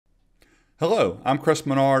Hello, I'm Chris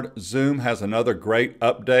Menard. Zoom has another great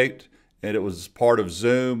update, and it was part of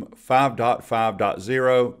Zoom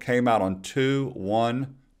 5.5.0, came out on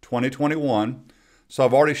 2/1/2021. So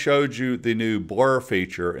I've already showed you the new blur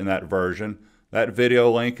feature in that version. That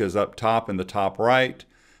video link is up top in the top right,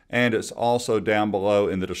 and it's also down below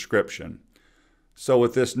in the description. So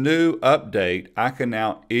with this new update, I can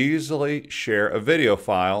now easily share a video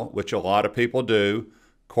file, which a lot of people do.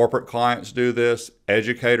 Corporate clients do this,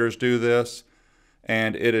 educators do this,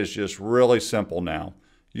 and it is just really simple now.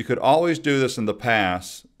 You could always do this in the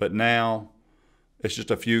past, but now it's just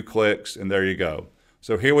a few clicks and there you go.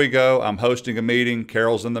 So here we go. I'm hosting a meeting.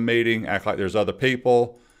 Carol's in the meeting. Act like there's other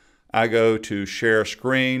people. I go to share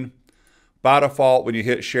screen. By default, when you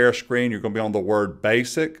hit share screen, you're going to be on the word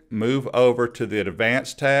basic. Move over to the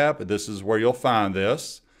advanced tab. This is where you'll find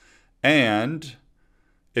this. And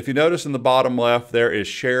if you notice in the bottom left, there is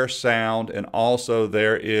share sound, and also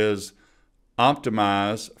there is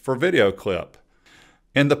optimize for video clip.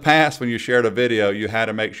 In the past, when you shared a video, you had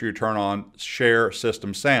to make sure you turn on share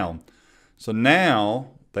system sound. So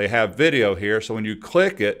now they have video here. So when you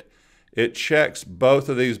click it, it checks both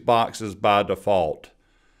of these boxes by default.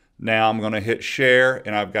 Now I'm going to hit share,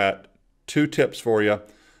 and I've got two tips for you.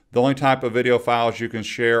 The only type of video files you can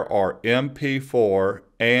share are MP4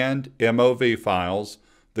 and MOV files.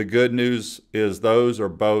 The good news is those are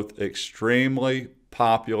both extremely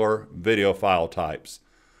popular video file types.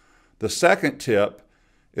 The second tip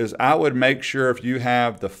is I would make sure if you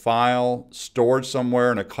have the file stored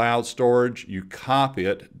somewhere in a cloud storage, you copy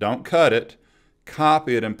it, don't cut it,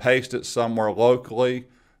 copy it and paste it somewhere locally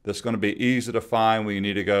that's going to be easy to find when you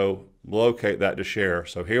need to go locate that to share.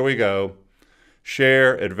 So here we go.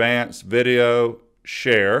 Share, advanced, video,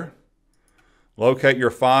 share. Locate your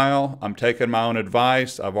file. I'm taking my own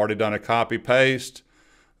advice. I've already done a copy paste.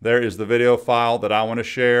 There is the video file that I want to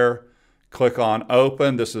share. Click on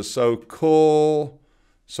open. This is so cool.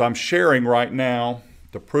 So I'm sharing right now.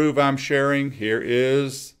 To prove I'm sharing, here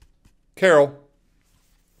is Carol.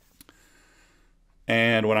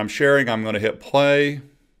 And when I'm sharing, I'm going to hit play.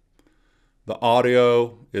 The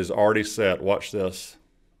audio is already set. Watch this.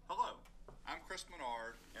 Hello, I'm Chris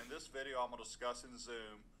Menard. In this video, I'm going to discuss in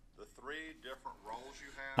Zoom the three different roles you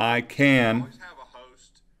have. You always have a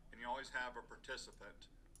host, and you always have a participant.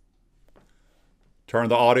 Turn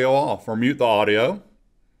the audio off or mute the audio. You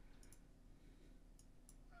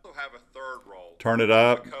also have a third role. Turn it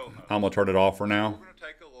up. I'm going to turn it off for now. We're going to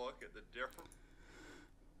take a look at the different.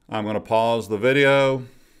 I'm going to pause the video.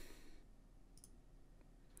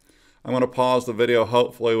 I'm going to pause the video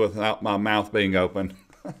hopefully without my mouth being open.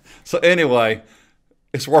 So anyway,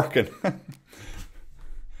 it's working.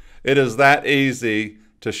 It is that easy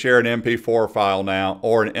to share an MP4 file now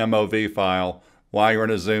or an MOV file while you're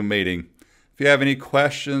in a Zoom meeting. If you have any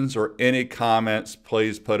questions or any comments,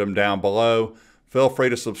 please put them down below. Feel free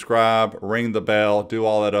to subscribe, ring the bell, do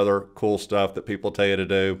all that other cool stuff that people tell you to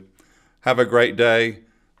do. Have a great day.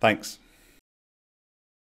 Thanks.